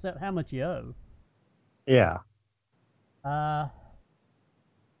electronic bill except how much you owe. Yeah. Uh,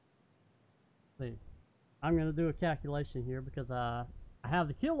 see, I'm going to do a calculation here because I have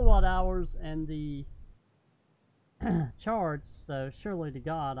the kilowatt hours and the charge. So surely to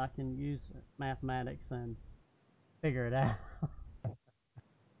God, I can use mathematics and figure it out.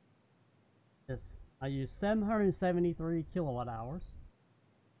 Yes, I use 773 kilowatt hours.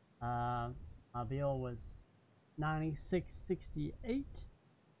 My bill was 96.68. I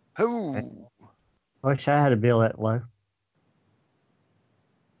Who? wish I had a bill that low.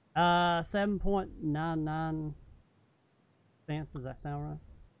 7.99 cents. Does that sound right?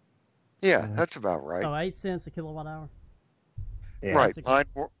 Yeah, Yeah. that's about right. So 8 cents a kilowatt hour. Yeah. Right.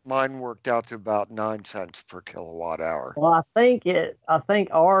 Basically. Mine worked out to about 9 cents per kilowatt hour. Well, I think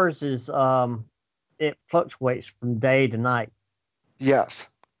ours is it fluctuates from day to night Yes.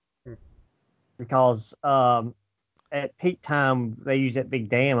 because at peak time they use that big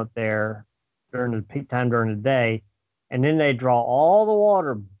dam up there during the peak time during the day, and then they draw all the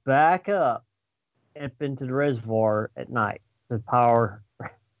water back up into the reservoir at night to power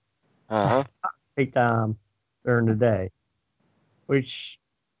Uh-huh. peak time during the day, which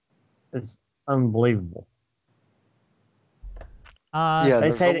is unbelievable. Yeah, They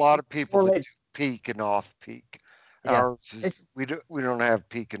there's a say lot of people that correlate. do peak and off peak. Yeah, Ours is it's we don't have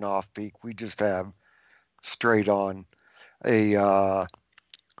peak and off peak. We just have straight on a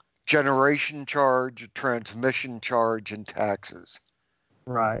generation charge, a transmission charge, and taxes.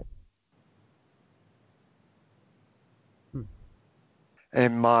 right.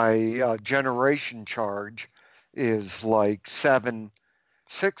 And my generation charge is like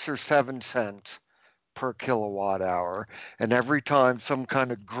 6 or 7 cents per kilowatt hour. And every time some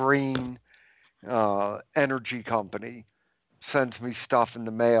kind of green energy company sends me stuff in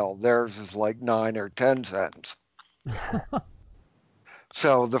the mail, theirs is like 9 or 10 cents.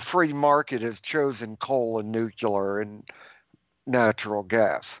 So the free market has chosen coal and nuclear and natural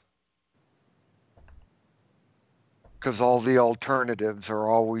gas because all the alternatives are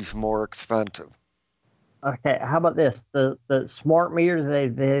always more expensive. Okay, how about this? The smart meter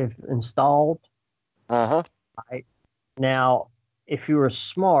they've installed. Uh-huh. Right now, if you were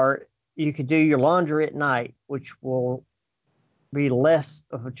smart, you could do your laundry at night, which will be less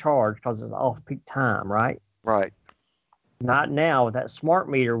of a charge because it's off peak time, right? Right. Not now. What that smart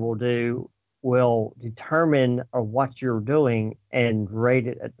meter will determine what you're doing and rate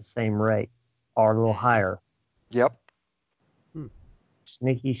it at the same rate or a little higher. Yep. Hmm.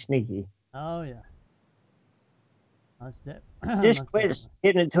 Sneaky, sneaky. Oh yeah. Most de- Just most quit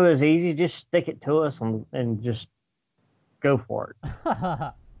getting it to us easy. Just stick it to us and just go for it. definitely.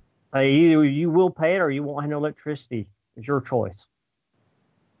 Either you will pay it or you won't have no electricity. It's your choice.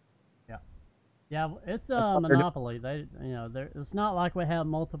 Yeah. Yeah, it's That's a what they're doing. monopoly. It's not like we have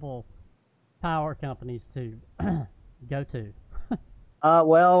multiple power companies to go to.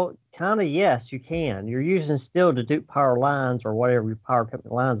 Well, kind of yes, you can. You're using still to Duke Power lines or whatever your power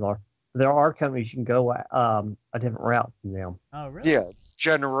company lines are. There are companies you can go a different route from them. Oh, really? Yeah.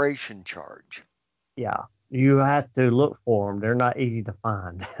 Generation charge. Yeah, you have to look for them. They're not easy to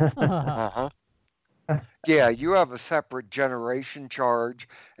find. Uh-huh. Yeah, you have a separate generation charge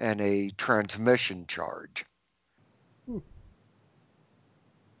and a transmission charge.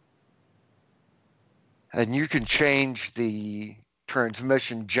 And you can change the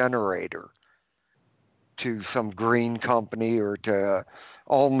transmission generator to some green company or to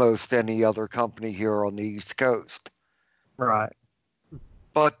almost any other company here on the East Coast. Right.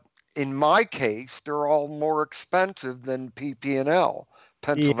 But in my case, they're all more expensive than PP&L,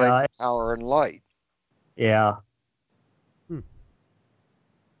 Pennsylvania Yeah. Power and Light, Yeah.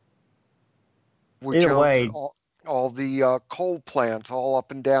 which Either owns way, all the coal plants all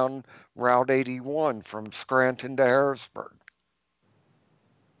up and down Route 81 from Scranton to Harrisburg.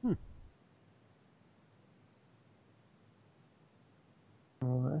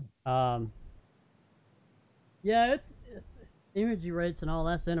 um, yeah, it's energy rates and all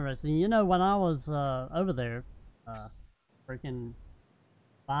that's interesting. You know, when I was over there, uh, freaking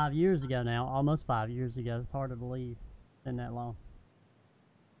 5 years ago now, almost 5 years ago. It's hard to believe it's been that long.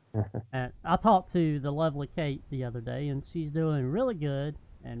 And I talked to the lovely Kate the other day, and she's doing really good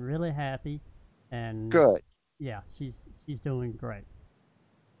and really happy, and Good. yeah, she's doing great.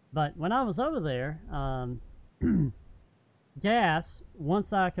 But when I was over there, gas,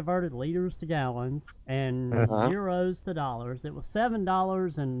 once I converted liters to gallons and Uh-huh. euros to dollars, it was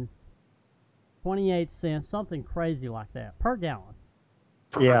 $7.28, something crazy like that per gallon.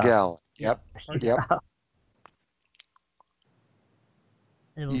 Per Yeah. gallon. Yeah, Yep. per Yep. gallon.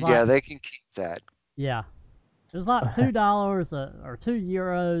 It was Yeah, like, they can keep that. yeah, it was like $2 or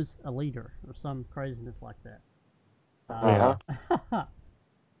 €2 a liter or some craziness like that. Uh-huh.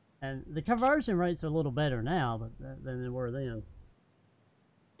 And the conversion rates are a little better now than they were then.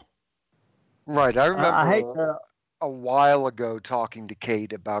 Right. I I hate remember to. a while ago talking to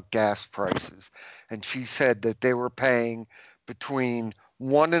Kate about gas prices, and she said that they were paying between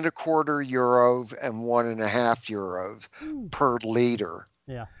 1.25 euros and 1.5 euros per liter.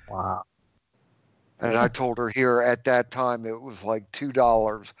 Yeah. Wow. And I told her here at that time it was like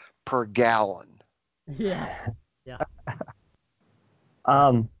 $2 per gallon. Yeah. Yeah.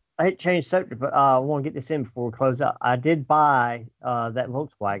 I hate to change subject, but I want to get this in before we close out. I did buy that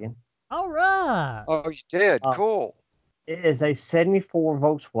Volkswagen. All right. Oh, you did? Uh, Cool. It is a 74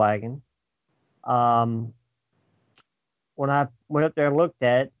 Volkswagen. Um, when I went up there and looked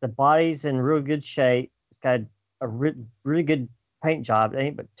at it, the body's in real good shape. It's got a really good paint job. There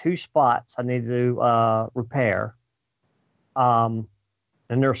ain't but two spots I need to repair. And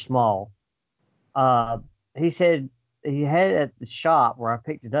they're small. He said he had it at the shop where I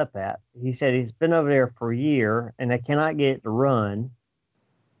picked it up at. He said he's been over there for a year and they cannot get it to run.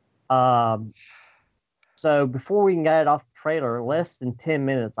 Um, so before we can get it off the trailer, less than 10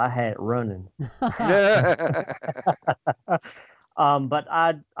 minutes, I had it running. But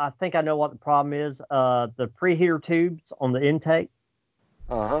I think I know what the problem is. The preheater tubes on the intake,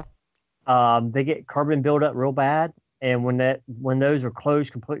 Uh-huh. they get carbon buildup real bad, and when those are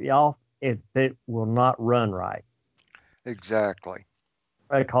closed completely off, it will not run right Exactly.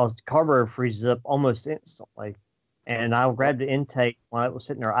 because the carburetor freezes up almost instantly. And I grabbed the intake when it was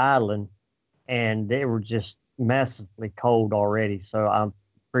sitting there idling, and they were just massively cold already. So I'm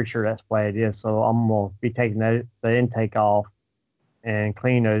pretty sure that's why it is. So I'm gonna be taking the intake off and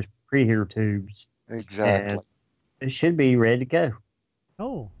clean those preheater tubes, Exactly. and it should be ready to go.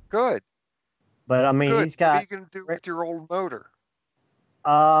 Oh. Good. But I mean, Good. he's What are got. you going to do with your old motor?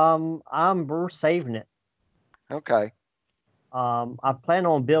 We're saving it. Okay. I plan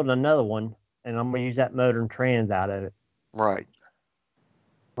on building another one, and I'm gonna use that motor and trans out of it. Right.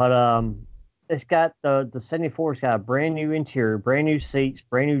 But it's got the 74's got a brand new interior, brand new seats,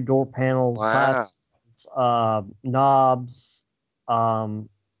 brand new door panels, Wow. knobs.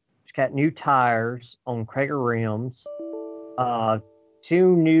 It's got new tires on Krager rims. Uh,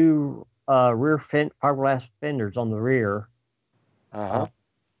 two new rear fiberglass fenders on the rear. Uh-huh.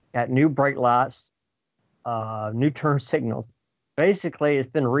 Got new brake lights, new turn signals. Basically, it's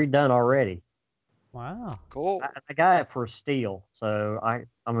been redone already. Wow. Cool. I got it for a steal, so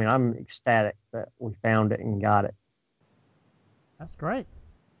I mean, I'm ecstatic that we found it and got it. That's great.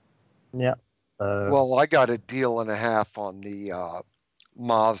 Yep. So, Well, I got a deal and a half on the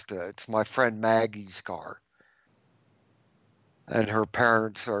Mazda. It's my friend Maggie's car. And her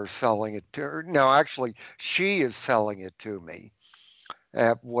parents are selling it to her. No, actually, she is selling it to me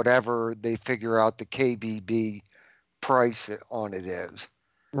at whatever they figure out the KBB price on it is.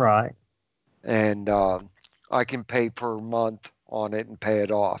 right. And I can pay per month on it and pay it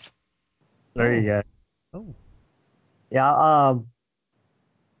off. There you go. Oh. Yeah.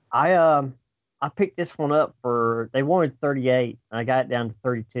 I picked this one up for they wanted 38, and I got it down to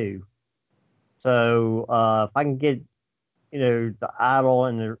 32. So if I can get the idle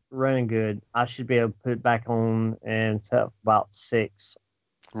and the running good, I should be able to put it back on and set up about 6.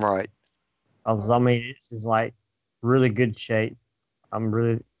 Right. I mean, this is like really good shape. I'm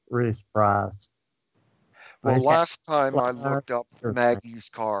really surprised. Well, It's got last time I flat looked up tires. Maggie's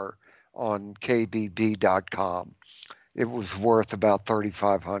car on KBB.com, it was worth about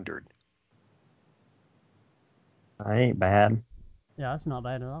 3,500. I ain't bad. Yeah, that's not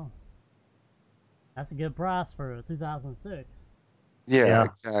bad at all. That's a good price for a 2006. Yeah, Yeah.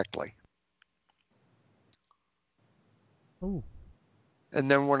 exactly. Ooh. And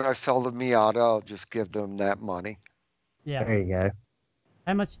then when I sell the Miata, I'll just give them that money. Yeah. There you go.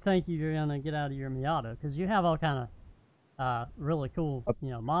 How much you think you're gonna get out of your Miata? Because you have all kind of really cool,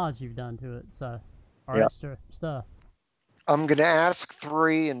 mods you've done to it. So, or Yeah. extra stuff. I'm going to ask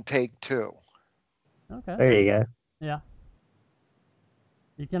 3 and take 2. Okay. There you go. Yeah.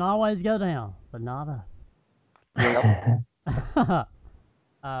 You can always go down, but not up. Yep.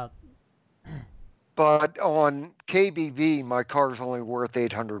 uh, But on KBB, my car's only worth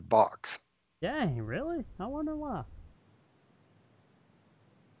 $800. dang, really? I wonder why.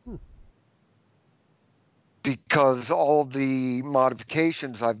 Because all the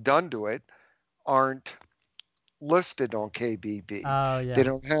modifications I've done to it aren't listed on KBB. Oh yeah.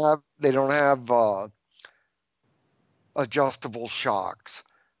 They don't have adjustable shocks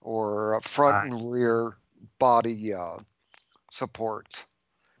or front and rear body supports.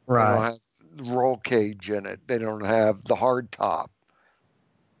 They don't Right. have the roll cage in it. They don't have the hard top.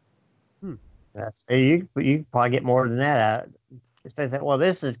 You probably get more than that out. If they say, well,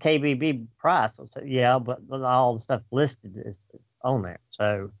 this is KBB price, I'll say, yeah, but all the stuff listed is on there.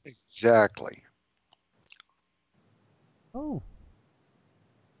 So Exactly. Oh.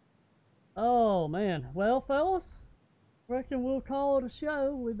 Oh man. Well, fellas, reckon we'll call it a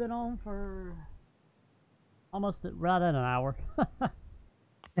show. We've been on for almost right at an hour. All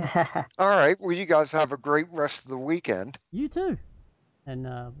right. Well, you guys have a great rest of the weekend. You too. And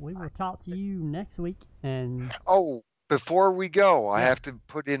we will talk to you next week. And Oh, before we go, I Yeah. have to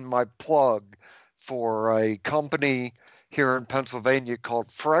put in my plug for a company here in Pennsylvania called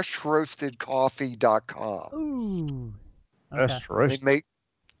FreshRoastedCoffee.com. ooh. Okay.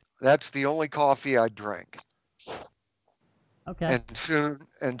 That's the only coffee I drink. Okay.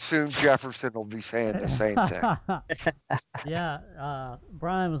 And soon Jefferson will be saying the same thing. Yeah.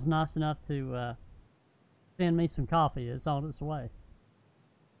 Brian was nice enough to send me some coffee. It's on its way.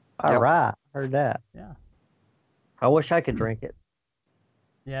 all Yep. right, heard that. Yeah. I wish I could drink it.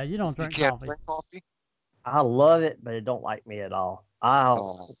 Yeah. You don't You drink can't coffee. drink coffee? I love it, but it don't like me at all.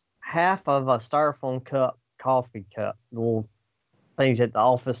 Oh, Half of a styrofoam cup, coffee cup, little things at the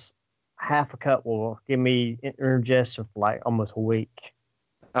office. Half a cup will give me indigestion for like almost a week.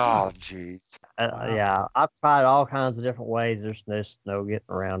 oh, geez. Wow. Yeah, I've tried all kinds of different ways. There's no getting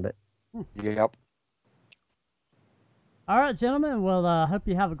around it. Yep. All right, gentlemen. Well, hope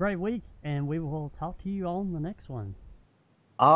you have a great week, and we will talk to you on the next one.